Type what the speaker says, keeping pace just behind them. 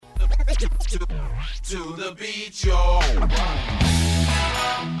to the beach, yo.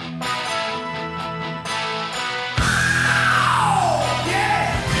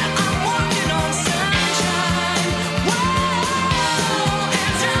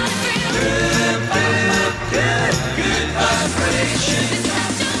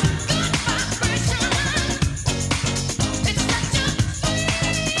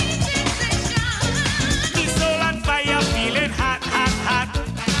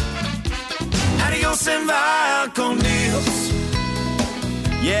 Con Dios.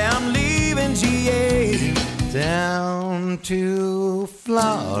 Yeah, I'm leaving GA down to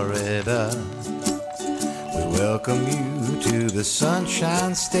Florida. We welcome you to the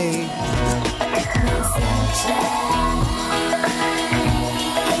Sunshine State.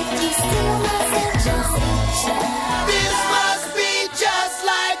 This must be just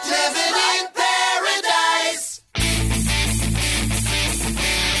like living in paradise.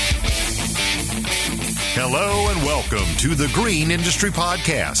 Hello and welcome to the Green Industry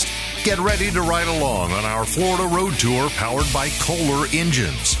Podcast. Get ready to ride along on our Florida road tour powered by Kohler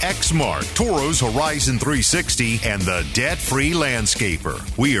Engines, Exmark, Toro's Horizon 360, and the Debt-Free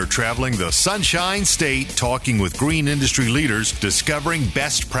Landscaper. We are traveling the Sunshine State, talking with green industry leaders, discovering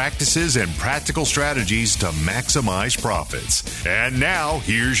best practices and practical strategies to maximize profits. And now,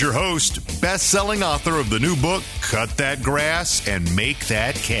 here's your host, best-selling author of the new book, Cut That Grass and Make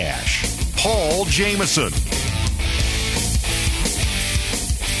That Cash, Paul Jameson.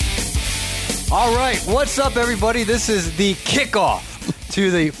 All right, what's up, everybody? This is the kickoff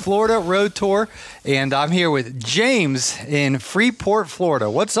to the Florida Road Tour, and I'm here with James in Freeport, Florida.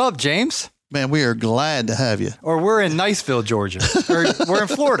 What's up, James? Man, we are glad to have you. Or we're in Niceville, Georgia. Or we're in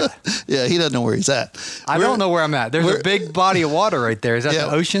Florida. Yeah, he doesn't know where he's at. I don't know where I'm at. There's a big body of water right there. Is that the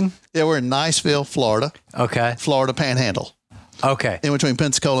ocean? Yeah, we're in Niceville, Florida. Okay. Florida Panhandle. Okay. In between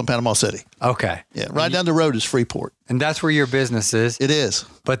Pensacola and Panama City. Okay. Yeah, right down the road is Freeport. And that's where your business is? It is.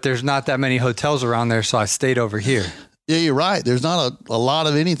 But there's not that many hotels around there, so I stayed over here. Yeah, you're right. There's not a lot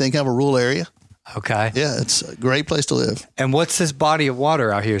of anything, kind of a rural area. Okay. Yeah, it's a great place to live. And what's this body of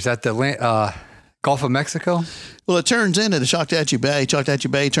water out here? Is that the Gulf of Mexico? Well, it turns into the Choctachi Bay. Choctachi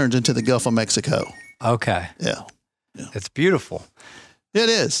Bay turns into the Gulf of Mexico. Okay. Yeah. It's beautiful. It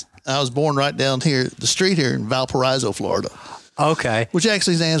is. I was born right down here, the street here in Valparaiso, Florida. Okay. Which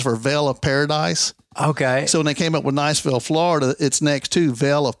actually stands for Vale of Paradise. Okay. So when they came up with Niceville, Florida, it's next to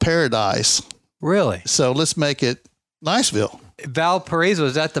Vale of Paradise. Really? So let's make it Niceville. Valparaiso,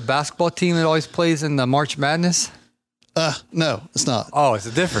 is that the basketball team that always plays in the March Madness? No, it's not. Oh,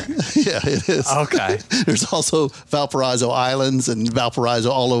 it's different. Yeah, it is. Okay. There's also Valparaiso Islands and Valparaiso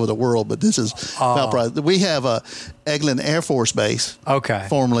all over the world, but this is Valparaiso. We have a Eglin Air Force Base. Okay.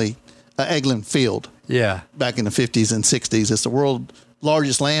 Formerly Eglin Field. Yeah. Back in the 50s and 60s. It's the world's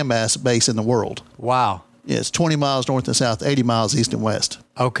largest landmass base in the world. Wow. Yeah, it's 20 miles north and south, 80 miles east and west.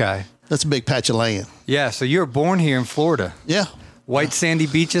 Okay. That's a big patch of land. Yeah, so you were born here in Florida. Yeah. White sandy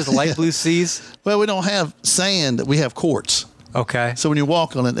beaches, light blue seas. Well, we don't have sand. We have quartz. Okay. So when you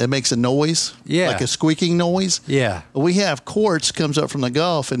walk on it, it makes a noise. Yeah. Like a squeaking noise. Yeah. We have quartz comes up from the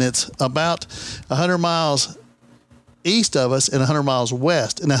Gulf, and it's about 100 miles east of us and 100 miles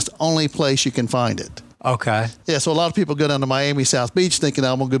west, and that's the only place you can find it. Okay. Yeah, so a lot of people go down to Miami South Beach thinking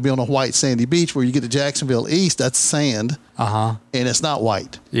I'm going to be on a white sandy beach. Where you get to Jacksonville East, that's sand. And it's not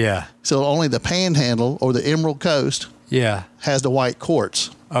white. Yeah. So only the Panhandle or the Emerald Coast has the white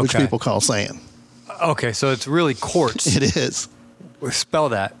quartz, which people call sand. Okay, so it's really quartz. It is. Spell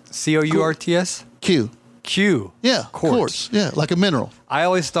that. C-O-U-R-T-S? Q. Q. Yeah, quartz. Yeah, like a mineral. I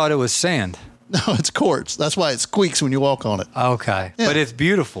always thought it was sand. No, it's quartz. That's why it squeaks when you walk on it. Okay. Yeah. But it's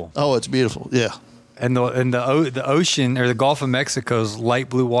beautiful. Oh, it's beautiful. Yeah. And the ocean or the Gulf of Mexico's light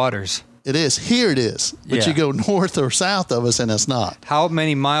blue waters. It is. Here it is. But you go north or south of us and it's not. How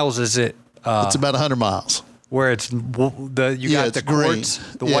many miles is it? It's about 100 miles. Where it's got the quartz,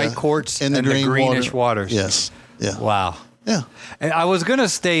 the white quartz, and the greenish waters. Yes. Yeah. Wow. Yeah. And I was going to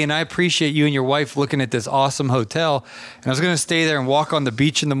stay, and I appreciate you and your wife looking at this awesome hotel. And I was going to stay there and walk on the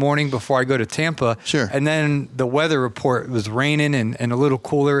beach in the morning before I go to Tampa. Sure. And then the weather report was raining and a little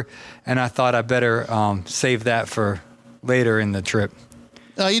cooler. And I thought I better save that for later in the trip.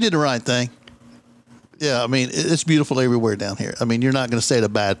 No, you did the right thing. Yeah. I mean, it's beautiful everywhere down here. I mean, you're not going to stay at a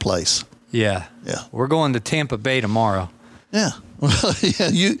bad place. Yeah. Yeah. We're going to Tampa Bay tomorrow. Yeah. Well, yeah,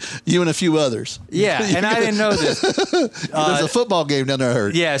 you and a few others. Yeah, and I didn't know this. There's a football game down there, I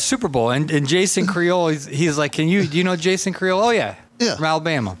heard. Yeah, Super Bowl. And Jason Creole, he's like, do you know Jason Creole? Oh, yeah. Yeah. From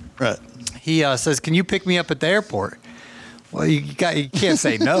Alabama. Right. He says, can you pick me up at the airport? Well, you can't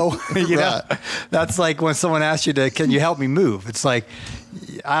say no. You know, that's like when someone asks you can you help me move? It's like,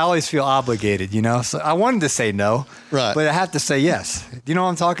 I always feel obligated, you know. So I wanted to say no, Right. but I have to say yes. Do you know what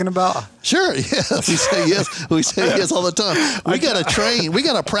I'm talking about? Sure, yes. We say yes. We say yes all the time. We got to train. We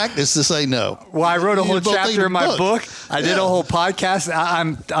got to practice to say no. Well, I wrote a whole You both chapter need in my book. I did a Yeah. whole podcast.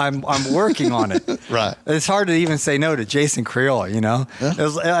 I'm working on it. Right. It's hard to even say no to Jason Creole, you know.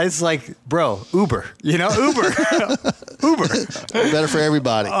 Yeah. It's like, bro, Uber, you know, Uber. Better for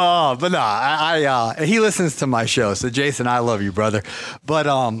everybody. Oh, but no, he listens to my show. So Jason, I love you, brother. But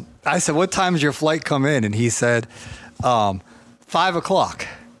I said, what time does your flight come in? And he said, 5:00.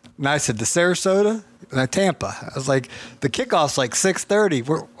 And I said, to Sarasota? And Tampa. I was like, the kickoff's like 6:30.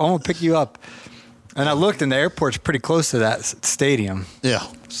 I'm going to pick you up. And I looked, and the airport's pretty close to that stadium. Yeah.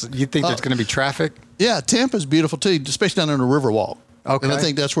 So you think there's going to be traffic? Yeah, Tampa's beautiful too, especially down on the Riverwalk. Okay. And I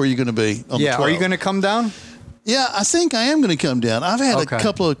think that's where you're going to be on the Yeah. 12th. Are you going to come down? Yeah, I think I am going to come down. I've had Okay. a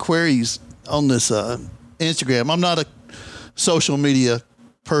couple of queries on this Instagram. I'm not a social media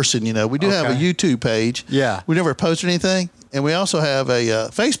person, you know. We do have a Okay. YouTube page. Yeah. We never posted anything. And we also have a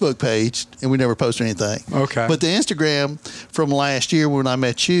Facebook page, and we never posted anything. Okay. But the Instagram from last year when I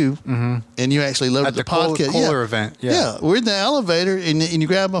met you, and you actually loaded At the podcast. Kohler event. Yeah. We're in the elevator, and you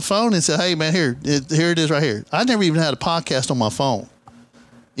grabbed my phone and said, hey, man, here it is right here. I never even had a podcast on my phone,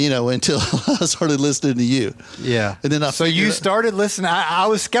 you know, until I started listening to you. Yeah. And then So you started listening. I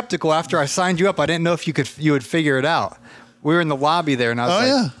was skeptical after I signed you up. I didn't know if you would figure it out. We were in the lobby there, and I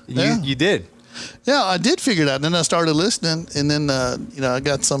was you did. Yeah, I did figure it out. And then I started listening, and then, you know, I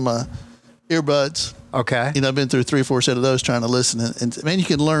got some earbuds. Okay. You know, I've been through 3 or 4 set of those trying to listen. And man, you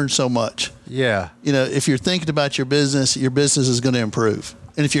can learn so much. Yeah. You know, if you're thinking about your business is going to improve.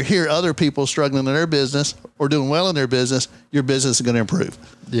 And if you hear other people struggling in their business or doing well in their business, your business is going to improve.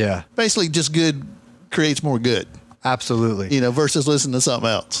 Yeah. Basically, just good creates more good, Absolutely. you know, versus listening to something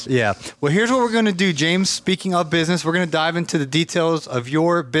else. Yeah. Well, here's what we're going to do, James. Speaking of business, we're going to dive into the details of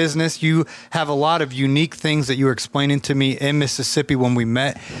your business. You have a lot of unique things that you were explaining to me in Mississippi when we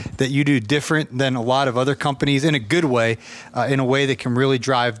met that you do different than a lot of other companies in a good way, in a way that can really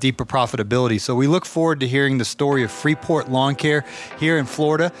drive deeper profitability. So we look forward to hearing the story of Freeport Lawn Care here in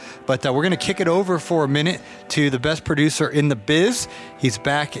Florida. But we're going to kick it over for a minute to the best producer in the biz. He's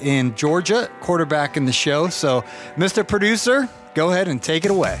back in Georgia, quarterback in the show. So, Mr. Producer, go ahead and take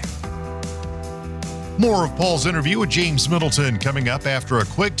it away. More of Paul's interview with James Middleton coming up after a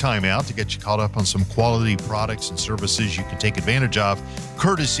quick timeout to get you caught up on some quality products and services you can take advantage of,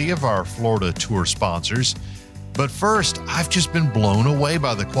 courtesy of our Florida tour sponsors. But first, I've just been blown away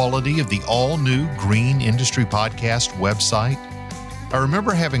by the quality of the all-new Green Industry Podcast website. I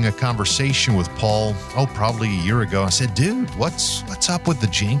remember having a conversation with Paul, probably a year ago. I said, dude, what's up with the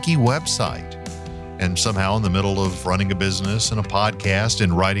janky website? And somehow in the middle of running a business and a podcast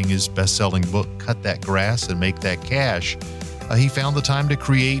and writing his best-selling book, Cut That Grass and Make That Cash, he found the time to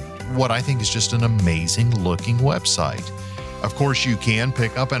create what I think is just an amazing-looking website. Of course, you can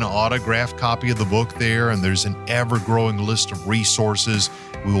pick up an autographed copy of the book there, and there's an ever-growing list of resources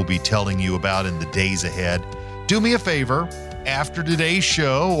we will be telling you about in the days ahead. Do me a favor, after today's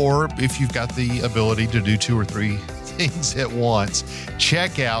show, or if you've got the ability to do 2 or 3 things at once,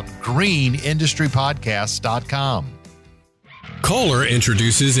 check out greenindustrypodcast.com. Kohler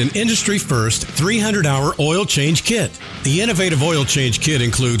introduces an industry-first 300-hour oil change kit. The innovative oil change kit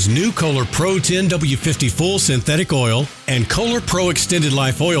includes new Kohler Pro 10W50 full synthetic oil and Kohler Pro extended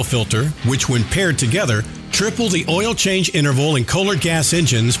life oil filter, which when paired together, triple the oil change interval in Kohler gas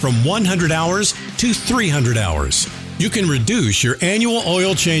engines from 100 hours to 300 hours. You can reduce your annual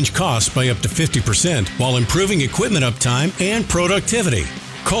oil change costs by up to 50% while improving equipment uptime and productivity.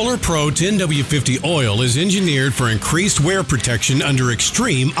 Kohler Pro 10W50 oil is engineered for increased wear protection under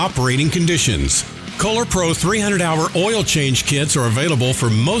extreme operating conditions. Kohler Pro 300-hour oil change kits are available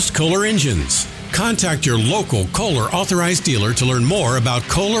for most Kohler engines. Contact your local Kohler authorized dealer to learn more about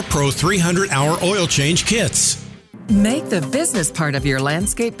Kohler Pro 300-hour oil change kits. Make the business part of your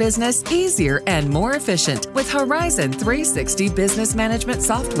landscape business easier and more efficient with Horizon 360 business management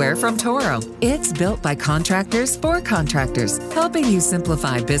software from Toro. It's built by contractors for contractors, helping you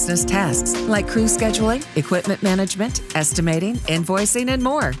simplify business tasks like crew scheduling, equipment management, estimating, invoicing, and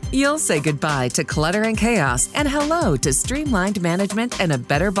more. You'll say goodbye to clutter and chaos and hello to streamlined management and a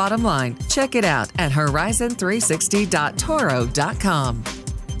better bottom line. Check it out at horizon360.toro.com.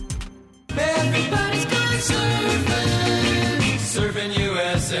 Everybody's going surfing, surfing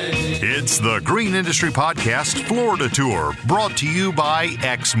USA. It's the Green Industry Podcast Florida Tour, brought to you by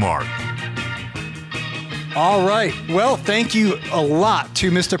Exmark. All right. Well, thank you a lot to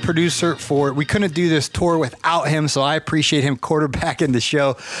Mr. Producer we couldn't do this tour without him, so I appreciate him quarterbacking the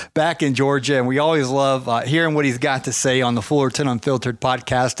show back in Georgia, and we always love hearing what he's got to say on the Fullerton Unfiltered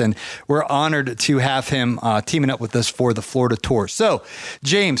podcast, and we're honored to have him teaming up with us for the Florida tour. So,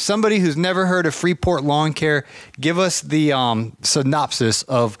 James, somebody who's never heard of Freeport Lawn Care, give us the synopsis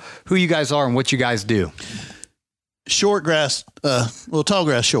of who you guys are and what you guys do. Short grass, tall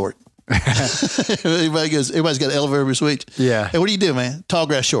grass short. Everybody's got elevator switch. Yeah. Hey, what do you do, man? Tall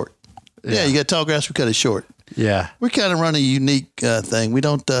grass short. Yeah, you got tall grass, we cut it short. Yeah. We kind of run a unique thing. We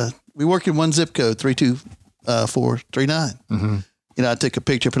don't, we work in one zip code, 32439. Mm-hmm. You know, I took a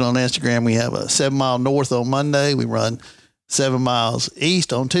picture, put it on Instagram. We have a 7 mile north on Monday. We run 7 miles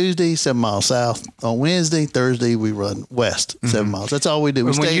east on Tuesday, 7 miles south on Wednesday. Thursday, we run west 7 miles. That's all we do.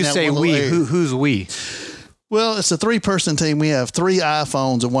 When you say we, who's we? Well, it's a 3-person team. We have 3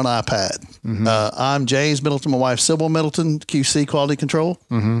 iPhones and 1 iPad. Mm-hmm. I'm James Middleton. My wife, Sybil Middleton, QC Quality Control.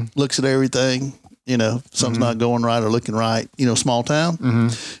 Mm-hmm. Looks at everything. You know, something's not going right or looking right. You know, small town.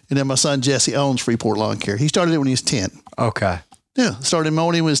 Mm-hmm. And then my son, Jesse, owns Freeport Lawn Care. He started it when he was 10. Okay. Yeah, started mowing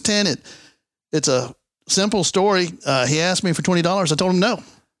when he was 10. It's a simple story. He asked me for $20. I told him no.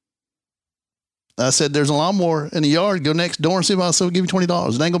 I said, there's a lawnmower in the yard. Go next door and see if I'll still give you $20. It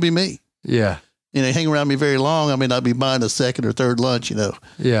ain't going to be me. Yeah. You know, hang around me very long. I may not be buying a second or third lunch, you know.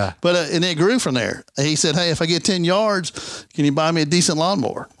 Yeah. But, and it grew from there. He said, hey, if I get 10 yards, can you buy me a decent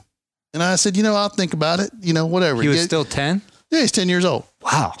lawnmower? And I said, you know, I'll think about it, you know, whatever. He was still 10? Yeah, he's 10 years old.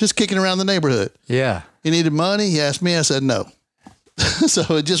 Wow. Just kicking around the neighborhood. Yeah. He needed money. He asked me. I said, no.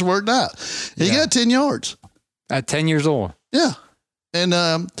 So it just worked out. And he got 10 yards. At 10 years old? Yeah.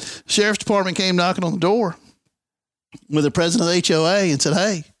 And sheriff's department came knocking on the door with the president of the HOA and said,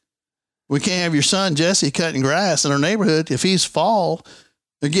 hey, we can't have your son, Jesse, cutting grass in our neighborhood. If he's fall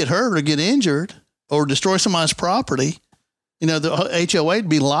or get hurt or get injured or destroy somebody's property, you know, the HOA would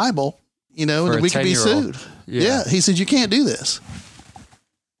be liable, you know, and we could be sued. Yeah. He said, you can't do this.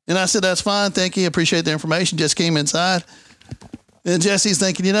 And I said, that's fine. Thank you. Appreciate the information. Just came inside. And Jesse's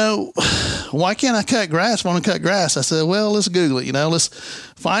thinking, you know, why can't I cut grass? I want to cut grass. I said, well, let's Google it. You know, let's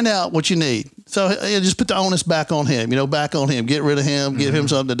find out what you need. So just put the onus back on him, you know, back on him. Get rid of him. Give him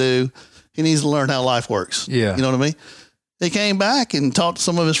something to do. He needs to learn how life works. Yeah. You know what I mean? He came back and talked to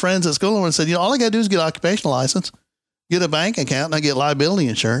some of his friends at school and said, you know, all I got to do is get an occupational license, get a bank account, and I get liability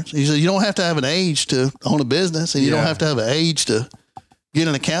insurance. He said, you don't have to have an age to own a business, and you don't have to have an age to get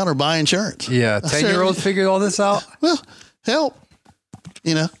an account or buy insurance. Yeah. 10-year-olds figured all this out? Well, help,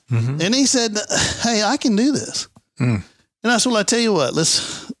 you know. Mm-hmm. And he said, hey, I can do this. Mm. And I said, well, I tell you what,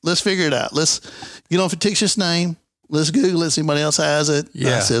 let's figure it out. Let's get on fictitious name. Let's Google it. Somebody else has it.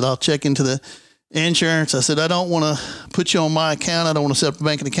 Yeah. I said, I'll check into the insurance. I said, I don't want to put you on my account. I don't want to set up a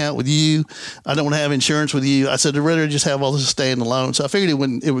banking account with you. I don't want to have insurance with you. I said, I'd rather just have all this stand alone. So I figured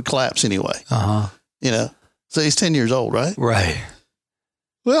it would collapse anyway. You know, so he's 10 years old, right? Right.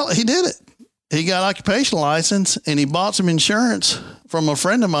 Well, he did it. He got an occupational license and he bought some insurance from a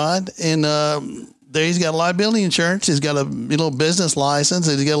friend of mine. And there he's got liability insurance. He's got a little business license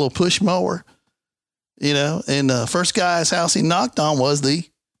and he's got a little push mower. You know, and the first guy's house he knocked on was the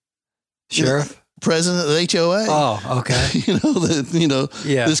sheriff, president of the HOA. Oh, okay.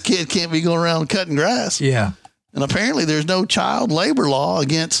 This kid can't be going around cutting grass. Yeah. And apparently there's no child labor law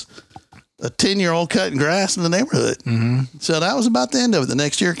against a 10-year-old cutting grass in the neighborhood. Mm-hmm. So that was about the end of it. The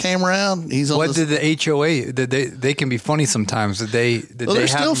next year came around. He's on what did the HOA? Did they can be funny sometimes? Did they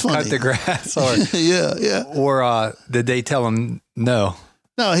have him cut the grass? Or yeah. Or did they tell him no?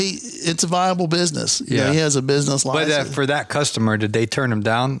 No, it's a viable business. You know, he has a business license. But for that customer, did they turn him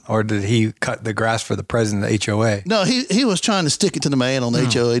down, or did he cut the grass for the president of the HOA? No, he was trying to stick it to the man on the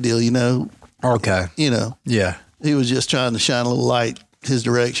HOA deal. You know. Okay. You know. Yeah. He was just trying to shine a little light his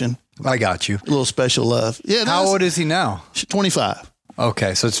direction. I got you. A little special love. Yeah. How old is he now? 25.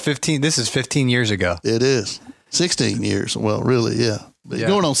 Okay, so it's 15. This is 15 years ago. It is 16 years. Well, really, yeah. But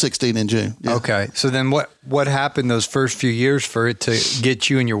going on 16 in June. Yeah. Okay. So then what happened those first few years for it to get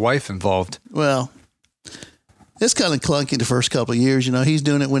you and your wife involved? Well, it's kind of clunky the first couple of years. You know, he's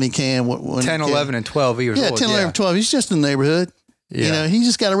doing it when he can. When 10, 11, and 12 years old. 10, 11, 12. He's just in the neighborhood. Yeah. You know, he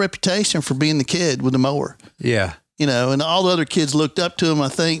just got a reputation for being the kid with the mower. Yeah. You know, and all the other kids looked up to him, I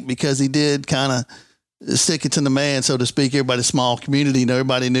think, because he did kind of stick it to the man, so to speak. Everybody's small community, you know,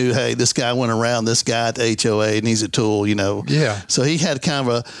 everybody knew, hey, this guy went around this guy at the HOA and he's a tool, you know. Yeah. So he had kind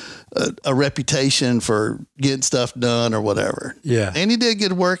of a reputation for getting stuff done or whatever. Yeah. And he did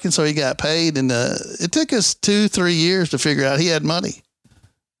good work, and so he got paid. And it took us 2-3 years to figure out he had money.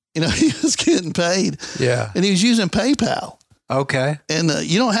 You know, he was getting paid. Yeah. And he was using PayPal. Okay. And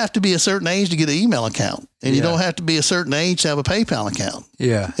you don't have to be a certain age to get an email account. And you don't have to be a certain age to have a PayPal account.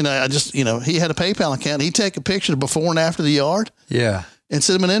 Yeah. And I just, he had a PayPal account. He'd take a picture before and after the yard. Yeah. And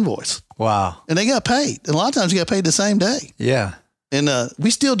send them an invoice. Wow. And they got paid. And a lot of times you got paid the same day. Yeah. And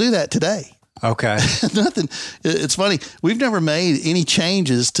we still do that today. Okay. Nothing. It's funny. We've never made any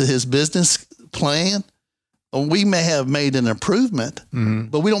changes to his business plan. We may have made an improvement,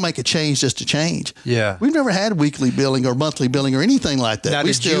 but we don't make a change just to change. Yeah. We've never had weekly billing or monthly billing or anything like that. Now,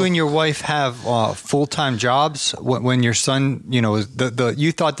 did you and your wife have full-time jobs when your son,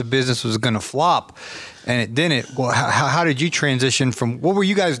 you thought the business was going to flop and it didn't? Well, how did you transition from, what were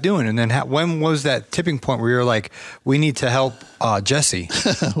you guys doing? And then when was that tipping point where you're like, we need to help Jesse?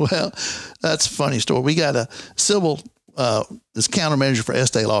 Well, that's a funny story. We got a Sybil, this counter manager for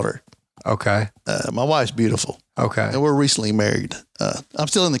Estee Lauder. Okay. My wife's beautiful. Okay. And we're recently married. I'm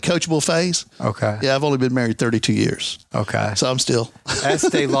still in the coachable phase. Okay. Yeah, I've only been married 32 years. Okay. So I'm still.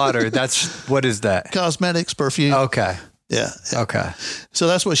 Estee Lauder, what is that? Cosmetics, perfume. Okay. Yeah. Okay. So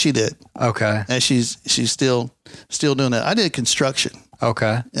that's what she did. Okay. And she's still doing that. I did construction.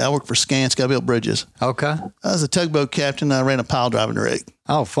 Okay. Yeah, I worked for Skanska. I built bridges. Okay. I was a tugboat captain. I ran a pile driving rig.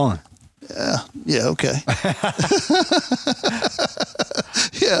 Oh, fun. Yeah, okay.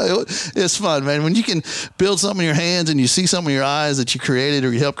 Yeah, it's fun, man. When you can build something in your hands and you see something in your eyes that you created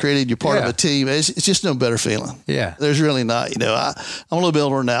or you helped create, you're part of a team. It's just no better feeling. Yeah. There's really not. I'm a little bit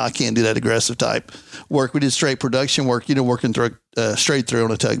older now. I can't do that aggressive type work. We did straight production work, working through straight through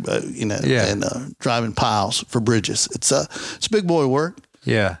on a tugboat, and driving piles for bridges. It's big boy work.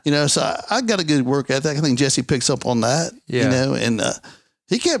 Yeah. So I got a good work ethic. I think Jesse picks up on that. Yeah. And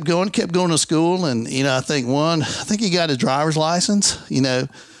he kept going to school. And, I think he got his driver's license,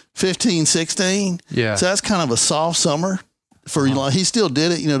 15, 16. Yeah. So that's kind of a soft summer for, he still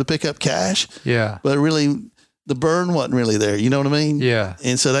did it, to pick up cash. Yeah. But really, the burn wasn't really there. You know what I mean? Yeah.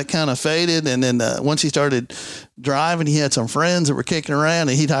 And so that kind of faded. And then once he started driving, he had some friends that were kicking around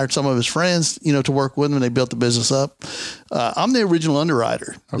and he'd hired some of his friends, to work with him and they built the business up. I'm the original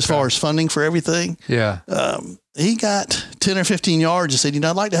underwriter as far as funding for everything. Yeah. He got 10 or 15 yards and said,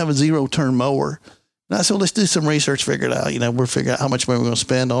 I'd like to have a 0-turn mower. And I said, well, let's do some research, figure it out. We'll figure out how much money we're going to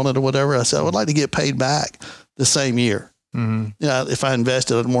spend on it or whatever. I said, I would like to get paid back the same year. Mm-hmm. If I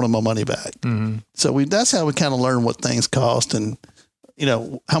invested, I'd want my money back. Mm-hmm. So that's how we kind of learn what things cost and,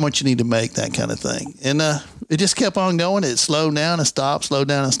 how much you need to make, that kind of thing. And it just kept on going. It slowed down and stopped, slowed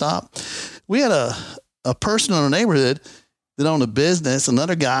down and stopped. We had a person in our neighborhood that owned a business.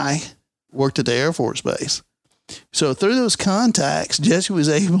 Another guy worked at the Air Force Base. So through those contacts, Jesse was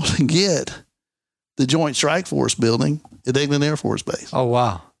able to get the Joint Strike Force building at Eglin Air Force Base. Oh,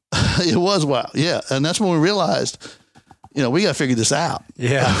 wow. It was wild. Yeah. And that's when we realized, we got to figure this out.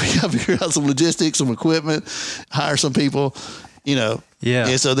 Yeah. We got to figure out some logistics, some equipment, hire some people, Yeah.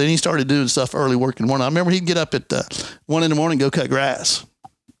 And so then he started doing stuff early work in the morning. I remember he'd get up at 1 a.m, go cut grass,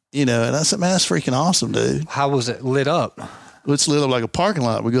 and I said, man, that's freaking awesome, dude. How was it lit up? It's lit up like a parking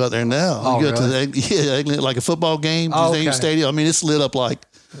lot. We go out there now. Oh, we go really? to like a football game, stadium. I mean, it's lit up like.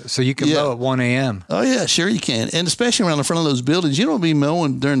 So you can mow at 1 a.m. Oh yeah, sure you can. And especially around the front of those buildings, you don't be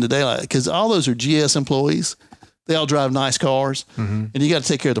mowing during the daylight because all those are GS employees. They all drive nice cars, and you got to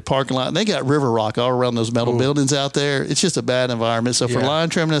take care of the parking lot. And they got river rock all around those metal buildings out there. It's just a bad environment. So for line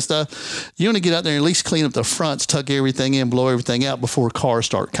trimming and stuff, you want to get out there and at least clean up the fronts, tuck everything in, blow everything out before cars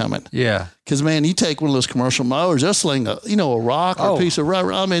start coming. Yeah. Because, man, you take one of those commercial mowers, they'll sling a rock or a piece of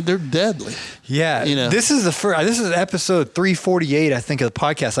rubber. I mean, they're deadly. Yeah. This is this is episode 348, I think, of the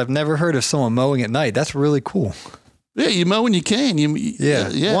podcast. I've never heard of someone mowing at night. That's really cool. Yeah, you mow when you can.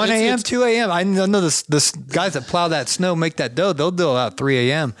 1 a.m., 2 a.m. I know this guys that plow that snow, make that dough, they'll do it about 3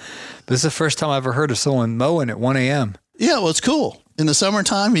 a.m. This is the first time I've ever heard of someone mowing at 1 a.m. Yeah, well, it's cool. In the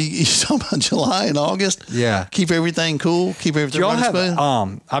summertime, you talk about July and August. Yeah. Keep everything cool. Keep everything running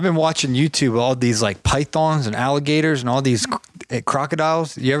smooth. I've been watching YouTube, all these like pythons and alligators and all these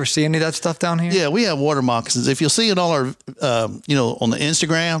crocodiles. You ever see any of that stuff down here? Yeah, we have water moccasins. If you'll see in all our, on the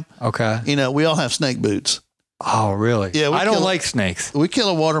Instagram. Okay. We all have snake boots. Oh, really? Yeah. I don't like snakes. We kill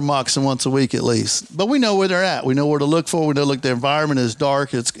a water moccasin once a week at least, but we know where they're at. We know where to look for. We know, the environment is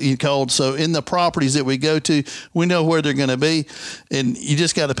dark, it's cold. So in the properties that we go to, we know where they're going to be, and you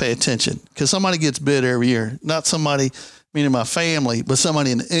just got to pay attention because somebody gets bit every year. Not somebody, meaning my family, but somebody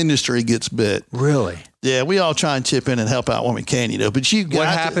in the industry gets bit. Really? Yeah. We all try and chip in and help out when we can, but what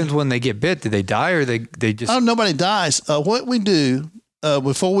happens when they get bit? Do they die or they just? Oh, nobody dies. What we do.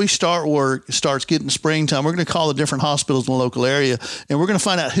 Before we start work, it starts getting springtime. We're going to call the different hospitals in the local area, and we're going to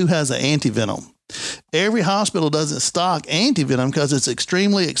find out who has the antivenom. Every hospital doesn't stock antivenom because it's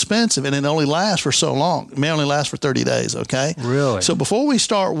extremely expensive and it only lasts for so long. It may only last for 30 days, okay? Really? So before we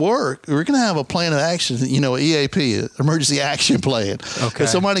start work, we're going to have a plan of action, EAP, Emergency Action Plan. Okay. If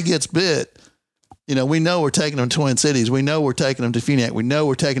somebody gets bit, we know we're taking them to Twin Cities. We know we're taking them to Phoenix. We know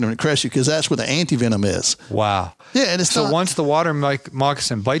we're taking them to Crestview because that's where the antivenom is. Wow. Yeah, and it's so once the water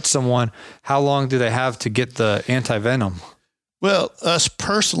moccasin bites someone, how long do they have to get the antivenom? Well, us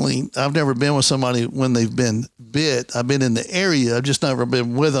personally, I've never been with somebody when they've been bit. I've been in the area. I've just never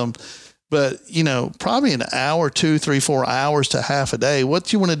been with them. But, probably an hour, 2, 3, 4 hours to half a day.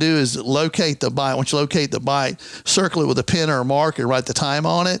 What you want to do is locate the bite. Once you locate the bite, circle it with a pen or a marker, write the time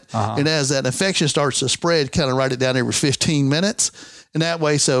on it. Uh-huh. And as that infection starts to spread, kind of write it down every 15 minutes. And that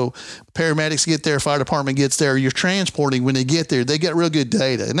way, so paramedics get there, fire department gets there, you're transporting when they get there, they get real good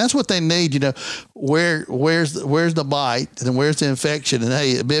data. And that's what they need, where's the bite and where's the infection? And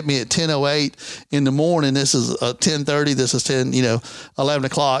hey, it bit me at 10:08 in the morning. This is 10:30. This is 11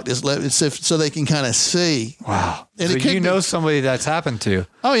 o'clock. So they can kind of see. Wow. And so somebody that's happened to.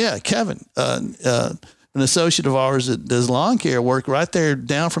 Oh yeah. Kevin, an associate of ours that does lawn care work right there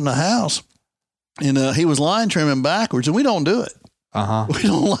down from the house. And he was line trimming backwards, and we don't do it. Uh-huh. We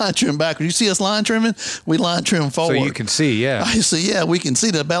don't line trim backwards. You see us line trimming? We line trim forward. So you can see, yeah. I see, yeah, we can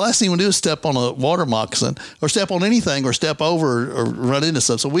see that. The last thing we do is step on a water moccasin or step on anything or step over or run into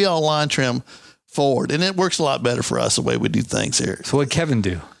stuff. So we all line trim forward, and it works a lot better for us the way we do things here. So what'd Kevin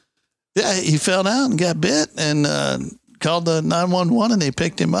do? Yeah, he fell down and got bit and called the 911 and they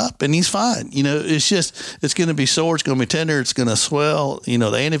picked him up and he's fine. It's going to be sore. It's going to be tender. It's going to swell. The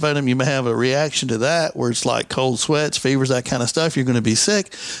antivenom, you may have a reaction to that where it's like cold sweats, fevers, that kind of stuff. You're going to be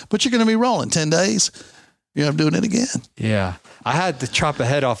sick, but you're going to be rolling 10 days. You're not doing it again. Yeah. I had to chop a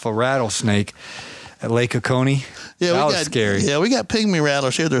head off a rattlesnake at Lake Oconee. Yeah, that was scary. Yeah, we got pygmy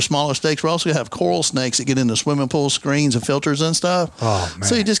rattlers here. They're smaller snakes. We also have coral snakes that get into swimming pool screens and filters and stuff. Oh, man.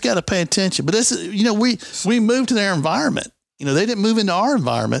 So you just got to pay attention. But this is, we moved to their environment. They didn't move into our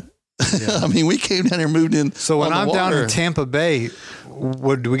environment. Yeah. I mean, we came down here and moved in. So when I'm down in Tampa Bay,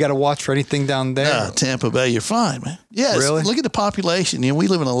 do we got to watch for anything down there? No, Tampa Bay, you're fine, man. Yeah, really? Look at the population. We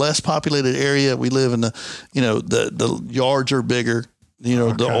live in a less populated area. We live in the yards are bigger.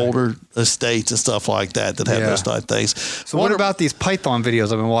 The older estates and stuff like that have those type things. So what about these python videos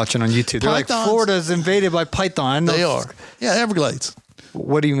I've been watching on YouTube? They're like, Florida's invaded by python. They are. Yeah, Everglades.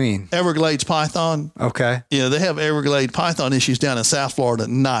 What do you mean? Everglades python. Okay. Yeah, they have Everglades python issues down in South Florida.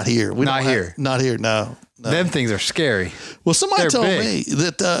 Not here. Not here. No. Them things are scary. Well, somebody told me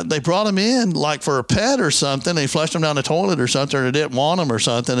that they brought them in like for a pet or something. They flushed them down the toilet or something, or they didn't want them or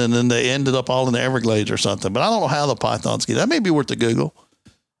something, and then they ended up all in the Everglades or something. But I don't know how the pythons get. That may be worth a Google,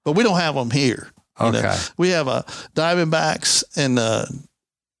 but we don't have them here. Okay. We have diamondbacks and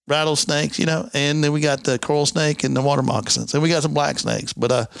rattlesnakes, and then we got the coral snake and the water moccasins, and we got some black snakes.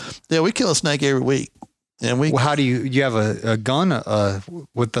 But we kill a snake every week. And how do you have a gun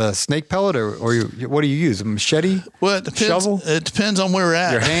with a snake pellet or what do you use? A machete? Well, it depends. Shovel? It depends on where we're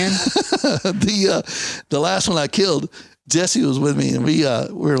at. Your hand? The last one I killed, Jesse was with me, and we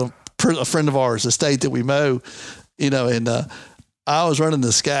were a friend of ours, a state that we mow, and I was running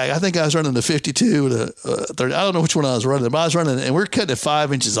the Skag. I think I was running the 52 to 30. I don't know which one I was running, but I was running, and we're cutting at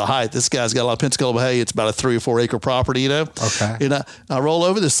 5 inches of height. This guy's got a lot of Pensacola hay. It's about a 3 or 4 acre property, Okay. And I roll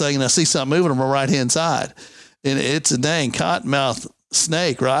over this thing and I see something moving on my right hand side, and it's a dang cottonmouth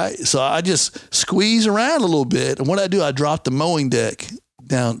snake, right? So I just squeeze around a little bit, and what I do, I drop the mowing deck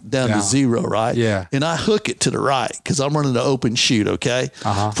down to zero, right? Yeah. And I hook it to the right because I'm running the open chute, okay?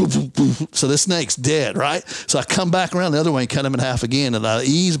 Uh-huh. So this snake's dead, right? So I come back around the other way and cut him in half again, and I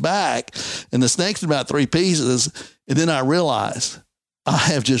ease back, and the snake's in about 3 pieces, and then I realize I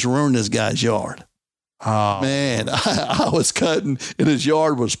have just ruined this guy's yard. Oh man, I was cutting, and his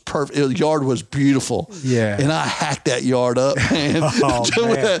yard was perfect. His yard was beautiful. Yeah, and I hacked that yard up, man.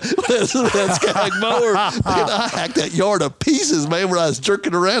 That Skag mower, man, I hacked that yard to pieces, man. When I was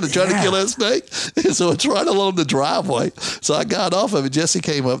jerking around and trying to kill that snake, and so it's right along the driveway. So I got off of it. Jesse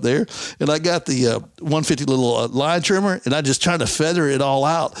came up there, and I got the 150 little line trimmer, and I just trying to feather it all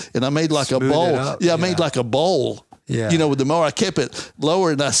out, and I made like Smooth a bowl. I made like a bowl. Yeah. With the mower, I kept it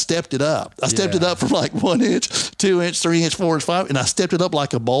lower and I stepped it up. I stepped it up from like 1 inch, 2 inch, 3 inch, 4 inch, 5, and I stepped it up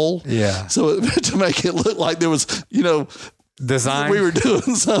like a bowl. Yeah. So to make it look like there was, design. We were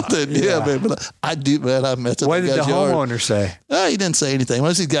doing something. Yeah, man. But I messed up. What did the homeowner say? He didn't say anything.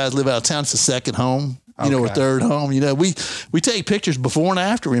 Most of these guys live out of town. It's a second home, or third home. We take pictures before and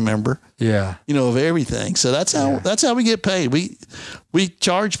after, remember? Yeah. Of everything. So that's how we get paid. We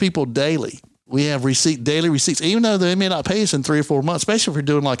charge people daily. We have daily receipts, even though they may not pay us in 3 or 4 months, especially if we're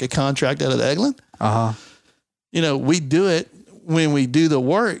doing like a contract out of Eglin. We do it when we do the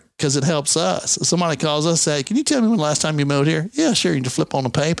work because it helps us. If somebody calls us, say, can you tell me when the last time you mowed here? Yeah, sure. You can just flip on the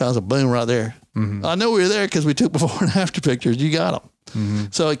PayPal. It's a boom right there. I know we were there because we took before and after pictures. You got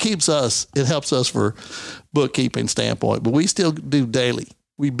them. So it helps us for bookkeeping standpoint, but we still do daily.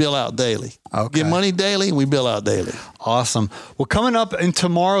 We bill out daily. Get money daily, and we bill out daily. Awesome. Well, coming up in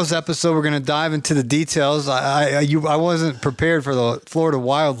tomorrow's episode, we're going to dive into the details. I wasn't prepared for the Florida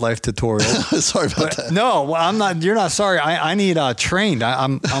wildlife tutorial. Sorry about that. No, I'm not. You're not sorry. I need trained.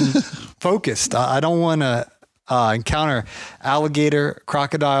 I'm focused. I don't want to encounter alligator,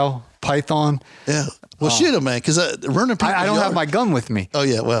 crocodile, python. Yeah. Well, shoot them, man, because running people. I don't have my gun with me. Oh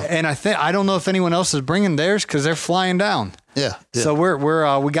yeah, well, and I don't know if anyone else is bringing theirs because they're flying down. Yeah. So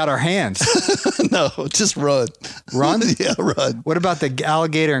we got our hands. No, just run. Run? Yeah, run. What about the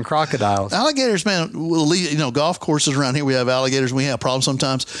alligator and crocodiles? Alligators, man, will leave, golf courses around here. We have alligators. We have problems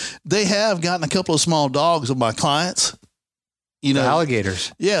sometimes. They have gotten a couple of small dogs of my clients. The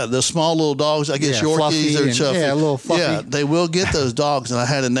alligators. Yeah, the small little dogs. I guess Yorkies or stuff. Yeah, a little fluffy. Yeah, they will get those dogs. And I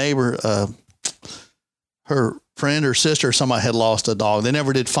had a neighbor, her friend or sister or somebody had lost a dog. They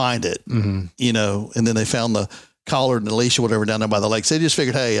never did find it, and then they found the collar and the leash or whatever down there by the lakes. They just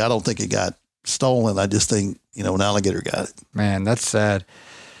figured, hey, I don't think it got stolen. I just think, an alligator got it. Man, that's sad.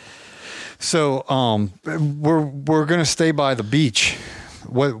 So, we're going to stay by the beach.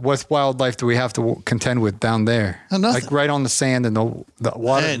 What wildlife do we have to contend with down there? Nothing. Like right on the sand and the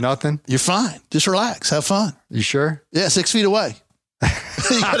water, Hey, nothing? You're fine. Just relax. Have fun. You sure? Yeah, 6 feet away.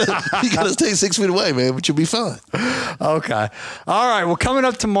 you gotta stay 6 feet away, man, but you'll be fine. Okay. All right. Well, coming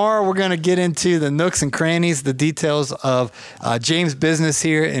up tomorrow, we're going to get into the nooks and crannies, the details of James' business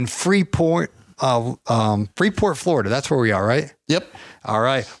here in Freeport, Florida. That's where we are, right? Yep. All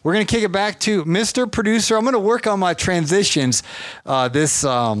right. We're going to kick it back to Mr. Producer. I'm going to work on my transitions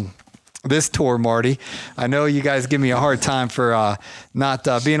this tour, Marty. I know you guys give me a hard time for not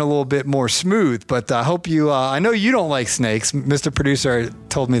being a little bit more smooth, but I hope you, I know you don't like snakes. Mr. Producer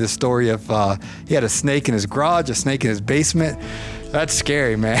told me the story of he had a snake in his garage, a snake in his basement. That's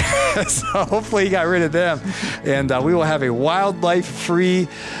scary, man. So hopefully he got rid of them. And we will have a wildlife-free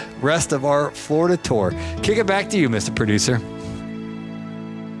rest of our Florida tour. Kick it back to you, Mr. Producer.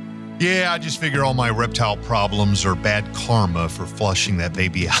 Yeah, I just figure all my reptile problems are bad karma for flushing that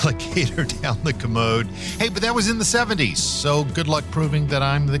baby alligator down the commode. Hey, but that was in the 70s, so good luck proving that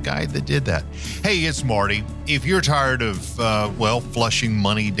I'm the guy that did that. Hey, it's Marty. If you're tired of, flushing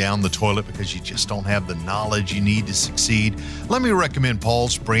money down the toilet because you just don't have the knowledge you need to succeed, let me recommend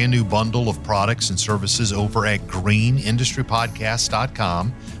Paul's brand new bundle of products and services over at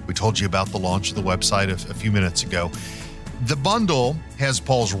greenindustrypodcast.com. We told you about the launch of the website a few minutes ago. The bundle has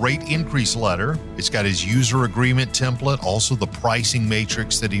Paul's rate increase letter. It's got his user agreement template, also the pricing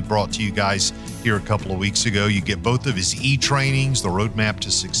matrix that he brought to you guys here a couple of weeks ago. You get both of his e-trainings, the Roadmap to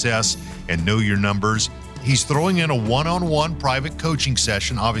Success, and Know Your Numbers. He's throwing in a one-on-one private coaching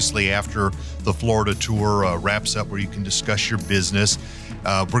session, obviously after the Florida tour wraps up, where you can discuss your business.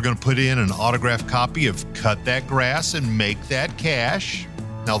 We're going to put in an autographed copy of Cut That Grass and Make That Cash.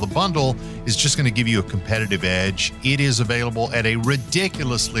 Now, the bundle is just going to give you a competitive edge. It is available at a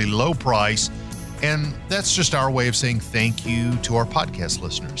ridiculously low price, and that's just our way of saying thank you to our podcast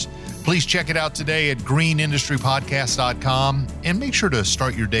listeners. Please check it out today at greenindustrypodcast.com, and make sure to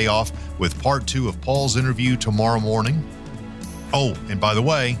start your day off with part 2 of Paul's interview tomorrow morning. Oh, and by the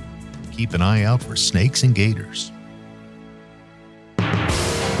way, keep an eye out for snakes and gators.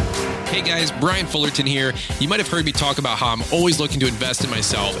 Hey guys, Brian Fullerton here. You might have heard me talk about how I'm always looking to invest in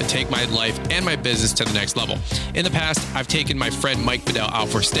myself and take my life and my business to the next level. In the past, I've taken my friend Mike Fidel out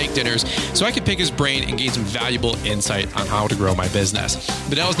for steak dinners so I could pick his brain and gain some valuable insight on how to grow my business.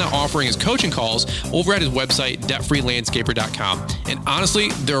 Fidel is now offering his coaching calls over at his website, debtfreelandscaper.com. And honestly,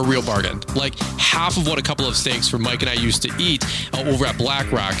 they're a real bargain. Like half of what a couple of steaks for Mike and I used to eat over at Black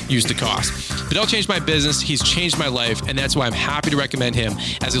Rock used to cost. Fidel changed my business, he's changed my life, and that's why I'm happy to recommend him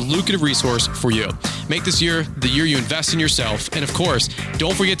as a lucrative resource for you. Make this year the year you invest in yourself. And of course,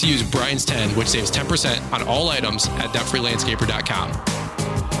 don't forget to use Brian's 10, which saves 10% on all items at debtfreelandscaper.com.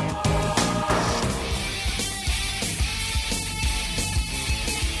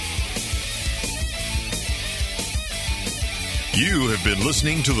 You have been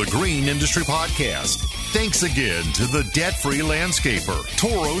listening to the Green Industry Podcast. Thanks again to the debt-free landscaper,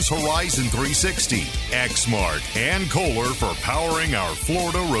 Toro's Horizon 360, Exmark, and Kohler for powering our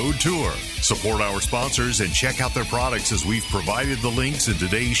Florida Road Tour. Support our sponsors and check out their products as we've provided the links in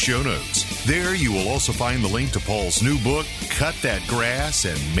today's show notes. There you will also find the link to Paul's new book, Cut That Grass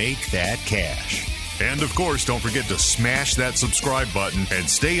and Make That Cash. And of course, don't forget to smash that subscribe button and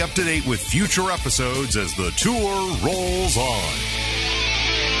stay up to date with future episodes as the tour rolls on.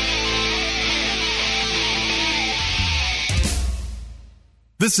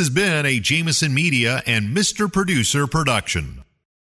 This has been a Jameson Media and Mr. Producer production.